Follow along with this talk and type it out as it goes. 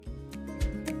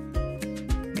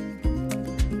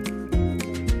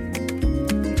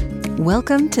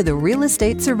Welcome to the Real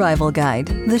Estate Survival Guide,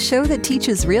 the show that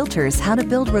teaches realtors how to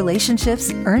build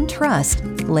relationships, earn trust,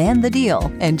 land the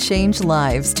deal, and change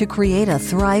lives to create a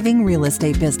thriving real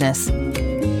estate business.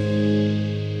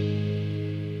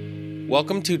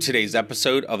 Welcome to today's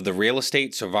episode of the Real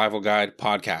Estate Survival Guide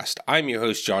podcast. I'm your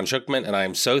host, John Shookman, and I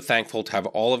am so thankful to have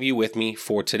all of you with me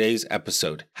for today's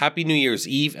episode. Happy New Year's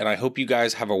Eve, and I hope you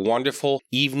guys have a wonderful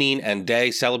evening and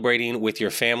day celebrating with your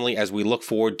family as we look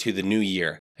forward to the new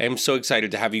year. I am so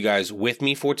excited to have you guys with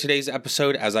me for today's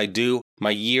episode as I do my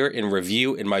year in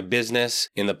review in my business,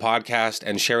 in the podcast,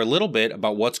 and share a little bit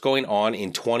about what's going on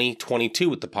in 2022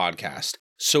 with the podcast.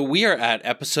 So we are at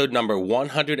episode number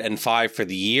 105 for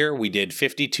the year. We did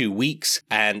 52 weeks,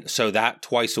 and so that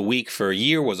twice a week for a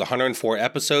year was 104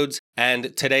 episodes.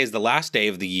 And today is the last day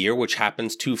of the year, which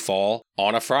happens to fall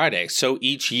on a Friday. So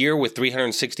each year with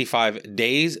 365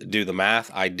 days, do the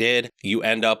math, I did, you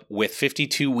end up with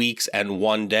 52 weeks and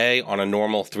 1 day on a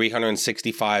normal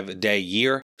 365-day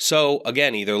year. So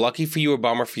again, either lucky for you or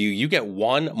bummer for you, you get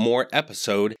one more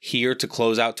episode here to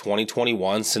close out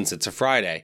 2021 since it's a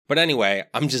Friday. But anyway,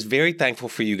 I'm just very thankful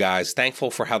for you guys, thankful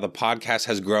for how the podcast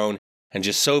has grown, and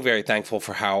just so very thankful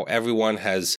for how everyone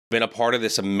has been a part of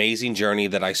this amazing journey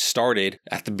that I started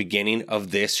at the beginning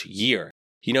of this year.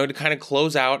 You know, to kind of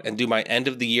close out and do my end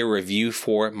of the year review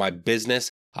for my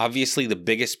business, obviously the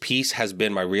biggest piece has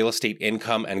been my real estate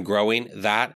income and growing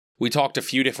that. We talked a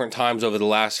few different times over the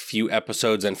last few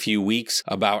episodes and few weeks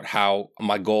about how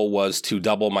my goal was to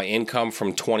double my income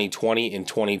from 2020 in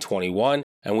 2021.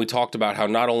 And we talked about how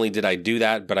not only did I do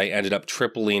that, but I ended up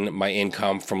tripling my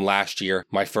income from last year,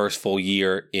 my first full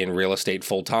year in real estate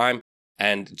full time.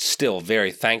 And still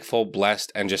very thankful,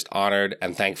 blessed, and just honored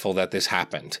and thankful that this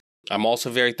happened. I'm also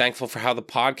very thankful for how the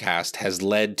podcast has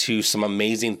led to some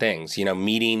amazing things, you know,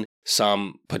 meeting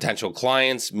some potential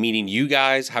clients, meeting you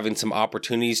guys, having some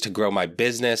opportunities to grow my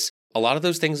business. A lot of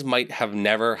those things might have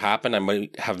never happened. I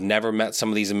might have never met some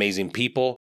of these amazing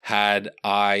people had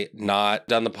I not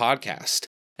done the podcast.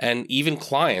 And even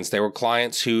clients, there were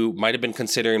clients who might have been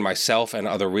considering myself and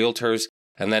other realtors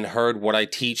and then heard what I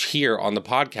teach here on the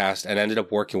podcast and ended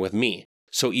up working with me.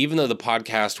 So even though the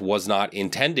podcast was not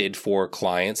intended for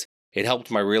clients, it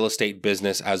helped my real estate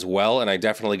business as well, and I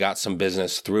definitely got some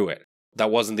business through it.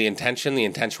 That wasn't the intention. The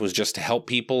intention was just to help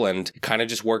people, and it kind of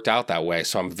just worked out that way.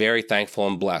 So I'm very thankful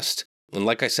and blessed. And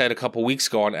like I said a couple weeks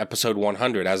ago on episode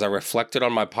 100, as I reflected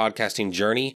on my podcasting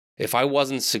journey, if I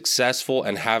wasn't successful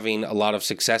and having a lot of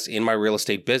success in my real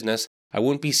estate business, I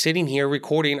wouldn't be sitting here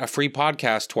recording a free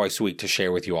podcast twice a week to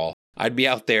share with you all. I'd be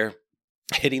out there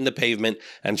hitting the pavement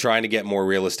and trying to get more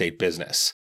real estate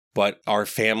business. But our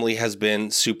family has been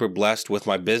super blessed with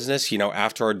my business. You know,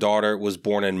 after our daughter was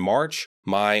born in March,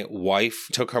 my wife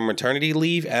took her maternity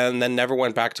leave and then never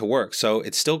went back to work. So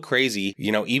it's still crazy.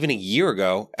 You know, even a year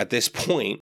ago at this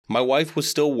point, my wife was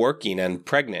still working and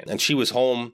pregnant, and she was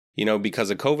home, you know, because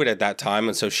of COVID at that time.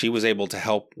 And so she was able to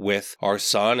help with our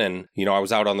son. And, you know, I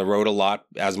was out on the road a lot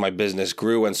as my business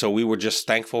grew. And so we were just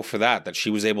thankful for that she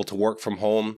was able to work from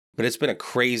home. But it's been a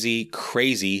crazy,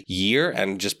 crazy year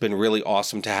and just been really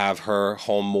awesome to have her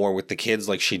home more with the kids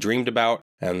like she dreamed about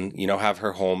and, you know, have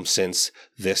her home since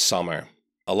this summer.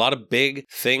 A lot of big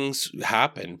things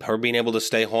happened. Her being able to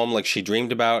stay home like she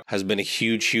dreamed about has been a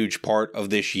huge, huge part of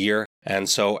this year. And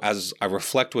so as I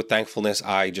reflect with thankfulness,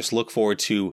 I just look forward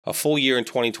to a full year in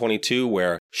 2022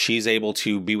 where she's able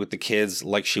to be with the kids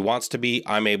like she wants to be.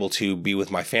 I'm able to be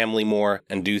with my family more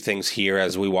and do things here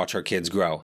as we watch our kids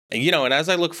grow. And, you know, and as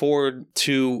I look forward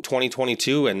to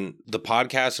 2022 and the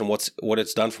podcast and what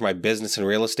it's done for my business and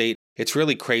real estate, it's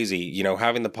really crazy, you know,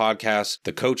 having the podcast,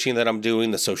 the coaching that I'm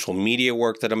doing, the social media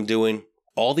work that I'm doing,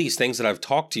 all these things that I've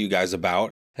talked to you guys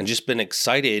about and just been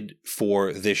excited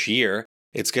for this year.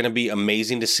 It's going to be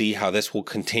amazing to see how this will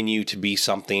continue to be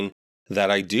something that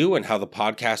I do and how the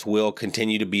podcast will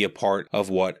continue to be a part of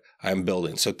what I'm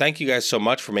building. So thank you guys so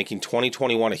much for making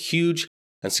 2021 a huge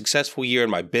and successful year in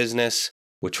my business,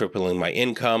 with tripling my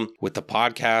income, with the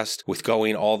podcast, with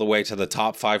going all the way to the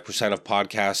top 5% of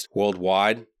podcasts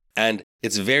worldwide. And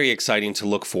it's very exciting to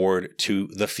look forward to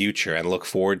the future and look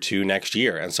forward to next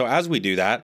year. And so as we do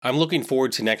that, I'm looking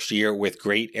forward to next year with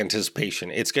great anticipation.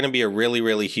 It's going to be a really,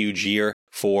 really huge year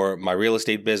for my real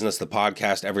estate business, the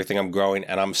podcast, everything I'm growing,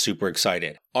 and I'm super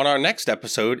excited. On our next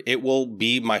episode, it will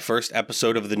be my first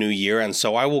episode of the new year, and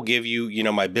so I will give you, you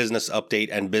know, my business update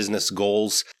and business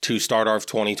goals to start off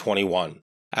 2021.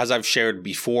 As I've shared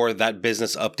before, that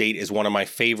business update is one of my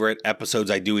favorite episodes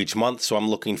I do each month, so I'm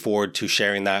looking forward to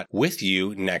sharing that with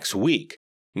you next week.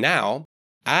 Now,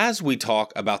 as we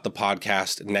talk about the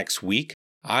podcast next week,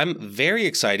 I'm very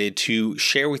excited to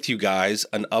share with you guys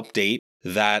an update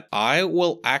that I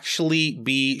will actually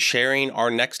be sharing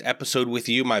our next episode with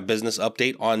you, my business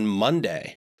update, on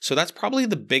Monday. So that's probably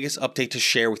the biggest update to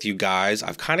share with you guys.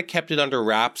 I've kind of kept it under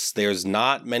wraps. There's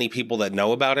not many people that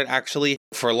know about it, actually,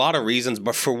 for a lot of reasons.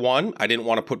 But for one, I didn't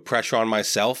want to put pressure on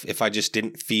myself if I just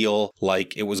didn't feel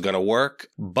like it was going to work.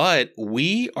 But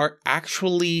we are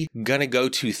actually going to go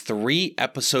to 3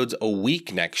 episodes a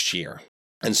week next year.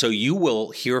 And so you will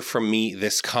hear from me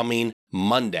this coming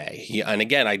Monday. And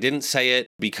again, I didn't say it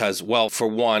because, well, for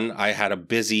one, I had a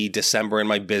busy December in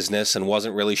my business and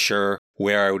wasn't really sure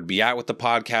where I would be at with the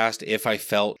podcast if I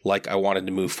felt like I wanted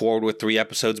to move forward with 3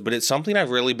 episodes. But it's something I've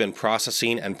really been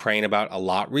processing and praying about a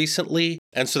lot recently.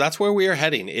 And so that's where we are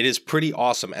heading. It is pretty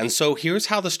awesome. And so here's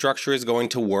how the structure is going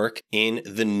to work in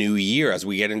the new year as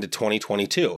we get into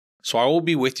 2022. So I will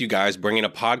be with you guys bringing a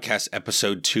podcast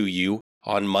episode to you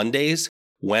on Mondays,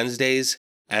 Wednesdays,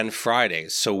 and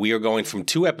Fridays. So we are going from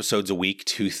 2 episodes a week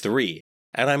to 3.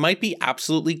 And I might be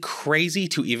absolutely crazy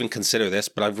to even consider this,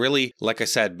 but I've really, like I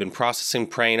said, been processing,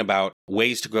 praying about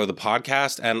ways to grow the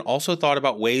podcast, and also thought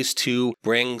about ways to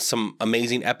bring some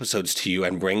amazing episodes to you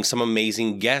and bring some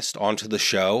amazing guests onto the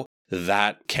show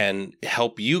that can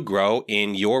help you grow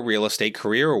in your real estate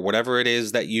career or whatever it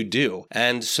is that you do.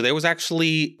 And so there was actually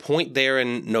a point there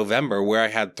in November where I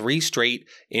had 3 straight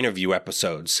interview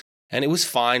episodes. And it was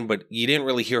fine, but you didn't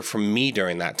really hear from me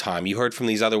during that time. You heard from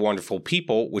these other wonderful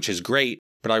people, which is great.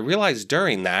 But I realized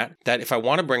during that if I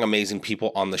want to bring amazing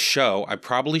people on the show, I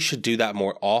probably should do that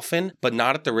more often, but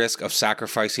not at the risk of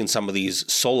sacrificing some of these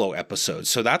solo episodes.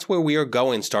 So that's where we are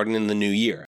going starting in the new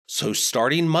year. So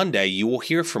starting Monday, you will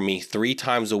hear from me 3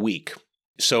 times a week.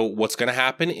 So what's going to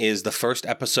happen is the first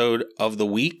episode of the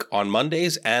week on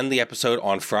Mondays and the episode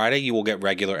on Friday, you will get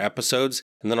regular episodes.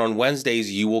 And then on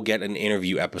Wednesdays, you will get an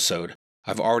interview episode.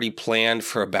 I've already planned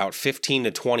for about 15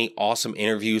 to 20 awesome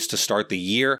interviews to start the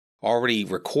year. Already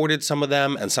recorded some of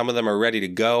them, and some of them are ready to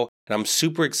go. And I'm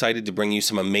super excited to bring you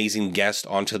some amazing guests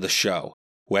onto the show.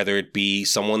 Whether it be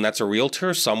someone that's a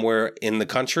realtor somewhere in the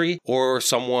country or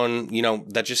someone,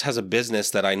 that just has a business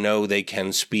that I know they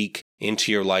can speak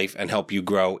into your life and help you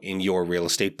grow in your real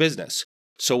estate business.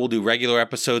 So we'll do regular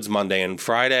episodes Monday and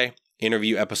Friday,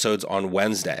 interview episodes on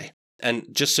Wednesday. And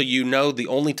just so you know, the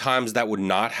only times that would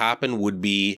not happen would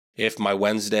be if my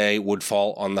Wednesday would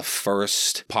fall on the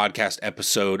first podcast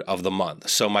episode of the month.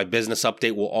 So my business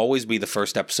update will always be the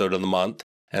first episode of the month.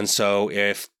 And so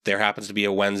if there happens to be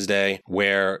a Wednesday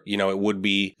where, it would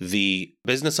be the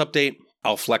business update,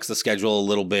 I'll flex the schedule a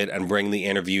little bit and bring the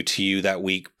interview to you that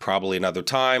week, probably another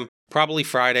time, probably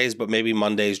Fridays, but maybe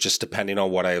Mondays, just depending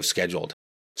on what I have scheduled.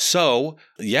 So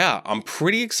yeah, I'm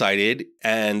pretty excited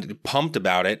and pumped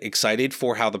about it. Excited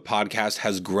for how the podcast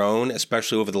has grown,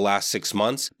 especially over the last 6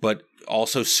 months, but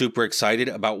also super excited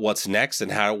about what's next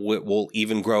and how it will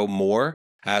even grow more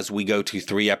as we go to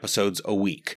 3 episodes a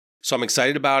week. So I'm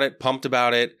excited about it, pumped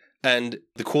about it. And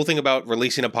the cool thing about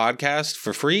releasing a podcast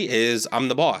for free is I'm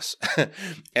the boss.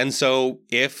 And so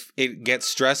if it gets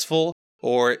stressful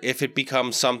or if it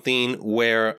becomes something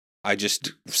where I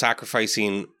just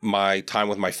sacrificing my time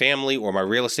with my family or my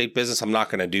real estate business, I'm not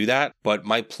going to do that. But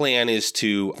my plan is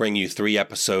to bring you 3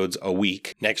 episodes a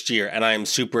week next year. And I am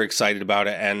super excited about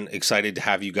it and excited to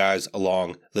have you guys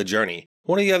along the journey.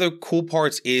 One of the other cool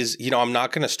parts is, I'm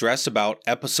not going to stress about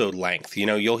episode length.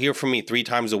 You'll hear from me 3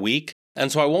 times a week. And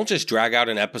so I won't just drag out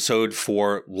an episode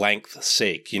for length's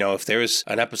sake. If there's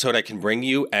an episode I can bring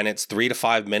you and it's 3 to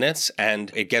 5 minutes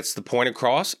and it gets the point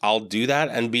across, I'll do that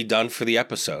and be done for the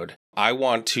episode. I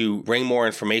want to bring more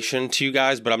information to you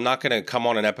guys, but I'm not going to come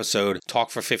on an episode, talk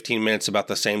for 15 minutes about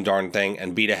the same darn thing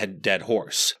and beat a dead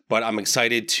horse. But I'm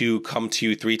excited to come to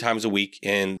you 3 times a week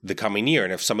in the coming year.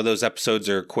 And if some of those episodes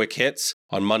are quick hits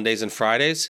on Mondays and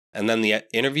Fridays, and then the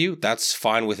interview, that's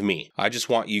fine with me. I just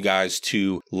want you guys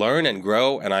to learn and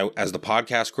grow. And as the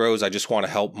podcast grows, I just want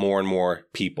to help more and more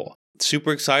people.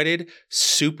 Super excited,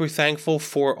 super thankful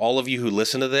for all of you who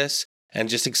listen to this, and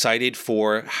just excited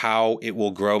for how it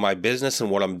will grow my business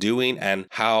and what I'm doing and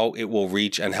how it will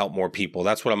reach and help more people.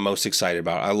 That's what I'm most excited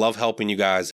about. I love helping you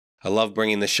guys. I love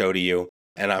bringing the show to you.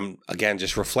 And I'm, again,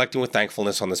 just reflecting with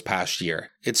thankfulness on this past year.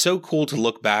 It's so cool to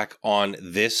look back on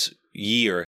this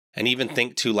year and even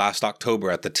think to last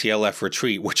October at the TLF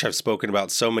retreat, which I've spoken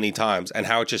about so many times, and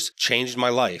how it just changed my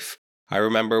life. I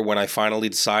remember when I finally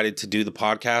decided to do the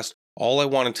podcast, all I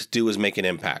wanted to do was make an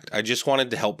impact. I just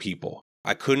wanted to help people.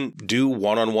 I couldn't do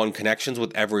one-on-one connections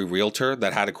with every realtor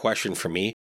that had a question for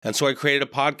me. And so I created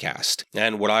a podcast.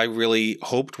 And what I really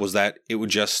hoped was that it would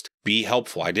just be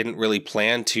helpful. I didn't really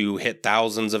plan to hit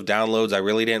thousands of downloads. I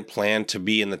really didn't plan to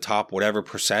be in the top whatever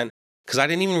percent, because I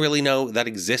didn't even really know that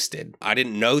existed. I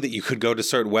didn't know that you could go to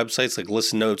certain websites like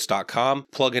listennotes.com,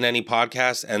 plug in any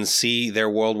podcast, and see their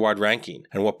worldwide ranking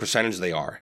and what percentage they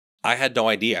are. I had no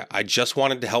idea. I just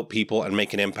wanted to help people and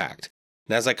make an impact.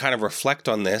 And as I kind of reflect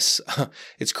on this,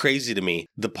 it's crazy to me.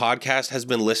 The podcast has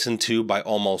been listened to by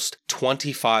almost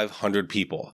 2,500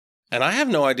 people. And I have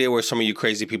no idea where some of you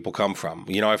crazy people come from.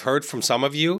 I've heard from some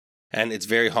of you, and it's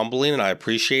very humbling and I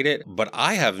appreciate it, but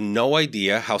I have no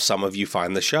idea how some of you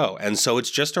find the show. And so it's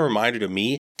just a reminder to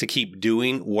me to keep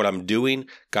doing what I'm doing.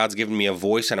 God's given me a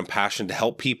voice and a passion to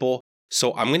help people.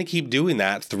 So I'm going to keep doing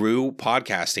that through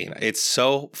podcasting. It's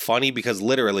so funny because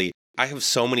literally I have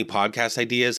so many podcast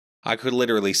ideas. I could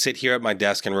literally sit here at my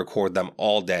desk and record them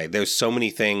all day. There's so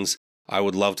many things I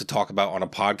would love to talk about on a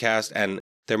podcast, and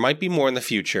there might be more in the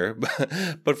future,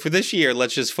 but for this year,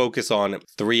 let's just focus on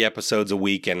 3 episodes a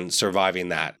week and surviving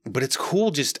that. But it's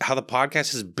cool just how the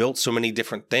podcast has built so many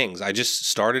different things. I just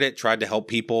started it, tried to help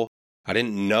people. I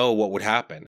didn't know what would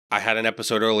happen. I had an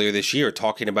episode earlier this year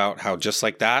talking about how just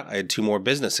like that, I had 2 more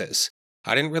businesses.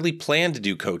 I didn't really plan to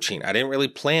do coaching. I didn't really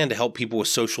plan to help people with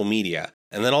social media.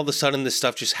 And then all of a sudden, this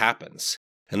stuff just happens.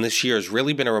 And this year has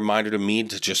really been a reminder to me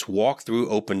to just walk through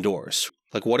open doors.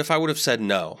 Like, what if I would have said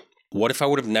no? What if I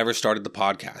would have never started the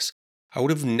podcast? I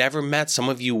would have never met some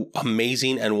of you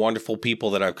amazing and wonderful people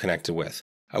that I've connected with.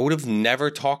 I would have never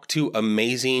talked to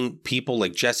amazing people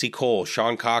like Jesse Cole,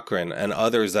 Sean Cochran, and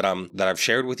others that I've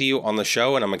shared with you on the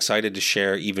show, and I'm excited to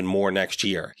share even more next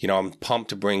year. I'm pumped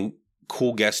to bring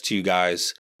cool guests to you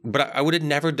guys, but I would have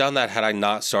never done that had I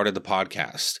not started the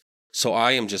podcast. So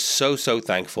I am just so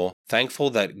thankful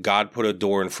that God put a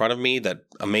door in front of me, that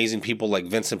amazing people like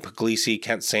Vincent Puglisi,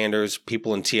 Kent Sanders,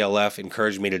 people in TLF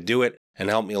encouraged me to do it and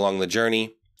helped me along the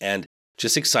journey, and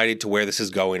just excited to where this is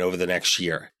going over the next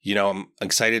year. I'm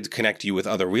excited to connect you with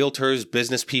other realtors,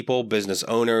 business people, business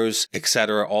owners,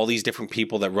 etc., all these different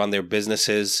people that run their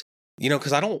businesses.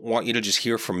 Because I don't want you to just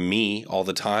hear from me all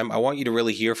the time. I want you to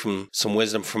really hear from some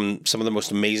wisdom from some of the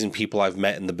most amazing people I've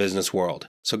met in the business world.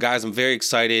 So guys, I'm very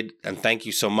excited and thank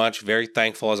you so much. Very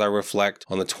thankful as I reflect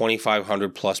on the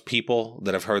 2,500 plus people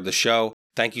that have heard the show.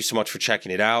 Thank you so much for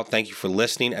checking it out. Thank you for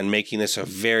listening and making this a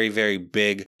very, very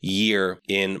big year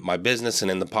in my business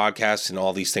and in the podcast and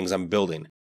all these things I'm building.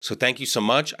 So thank you so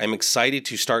much. I'm excited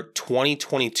to start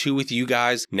 2022 with you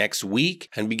guys next week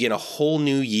and begin a whole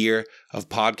new year of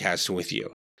podcasting with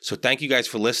you. So thank you guys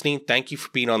for listening. Thank you for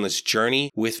being on this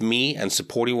journey with me and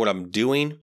supporting what I'm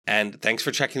doing. And thanks for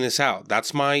checking this out.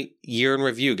 That's my year in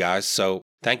review, guys. So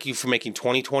thank you for making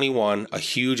 2021 a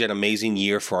huge and amazing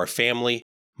year for our family,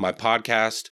 my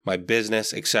podcast, my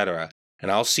business, etc. And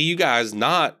I'll see you guys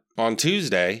not on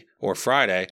Tuesday or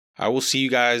Friday. I will see you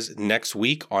guys next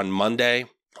week on Monday,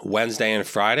 Wednesday, and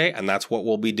Friday, and that's what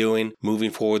we'll be doing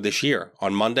moving forward this year.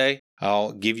 On Monday,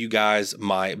 I'll give you guys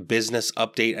my business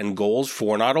update and goals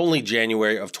for not only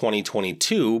January of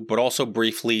 2022, but also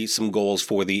briefly some goals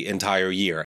for the entire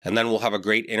year. And then we'll have a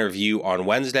great interview on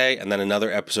Wednesday and then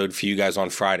another episode for you guys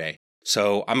on Friday.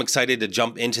 So I'm excited to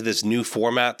jump into this new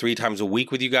format 3 times a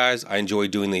week with you guys. I enjoy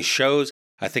doing these shows.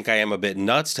 I think I am a bit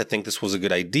nuts to think this was a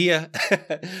good idea,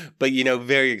 but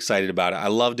very excited about it. I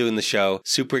love doing the show.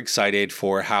 Super excited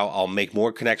for how I'll make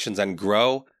more connections and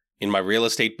grow in my real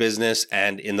estate business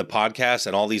and in the podcast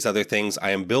and all these other things I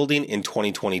am building in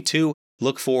 2022.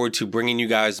 Look forward to bringing you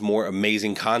guys more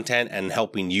amazing content and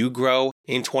helping you grow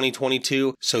in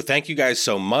 2022. So thank you guys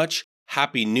so much.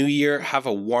 Happy New Year. Have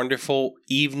a wonderful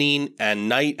evening and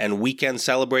night and weekend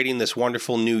celebrating this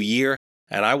wonderful new year.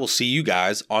 And I will see you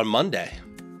guys on Monday.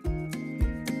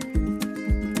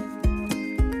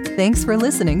 Thanks for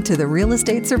listening to the Real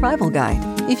Estate Survival Guide.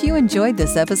 If you enjoyed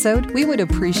this episode, we would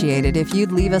appreciate it if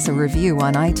you'd leave us a review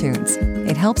on iTunes.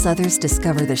 It helps others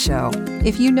discover the show.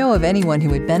 If you know of anyone who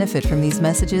would benefit from these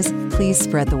messages, please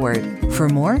spread the word. For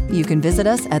more, you can visit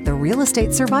us at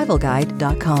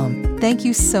therealestatesurvivalguide.com. Thank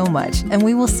you so much, and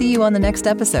we will see you on the next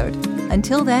episode.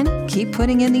 Until then, keep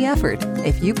putting in the effort.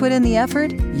 If you put in the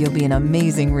effort, you'll be an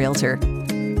amazing realtor.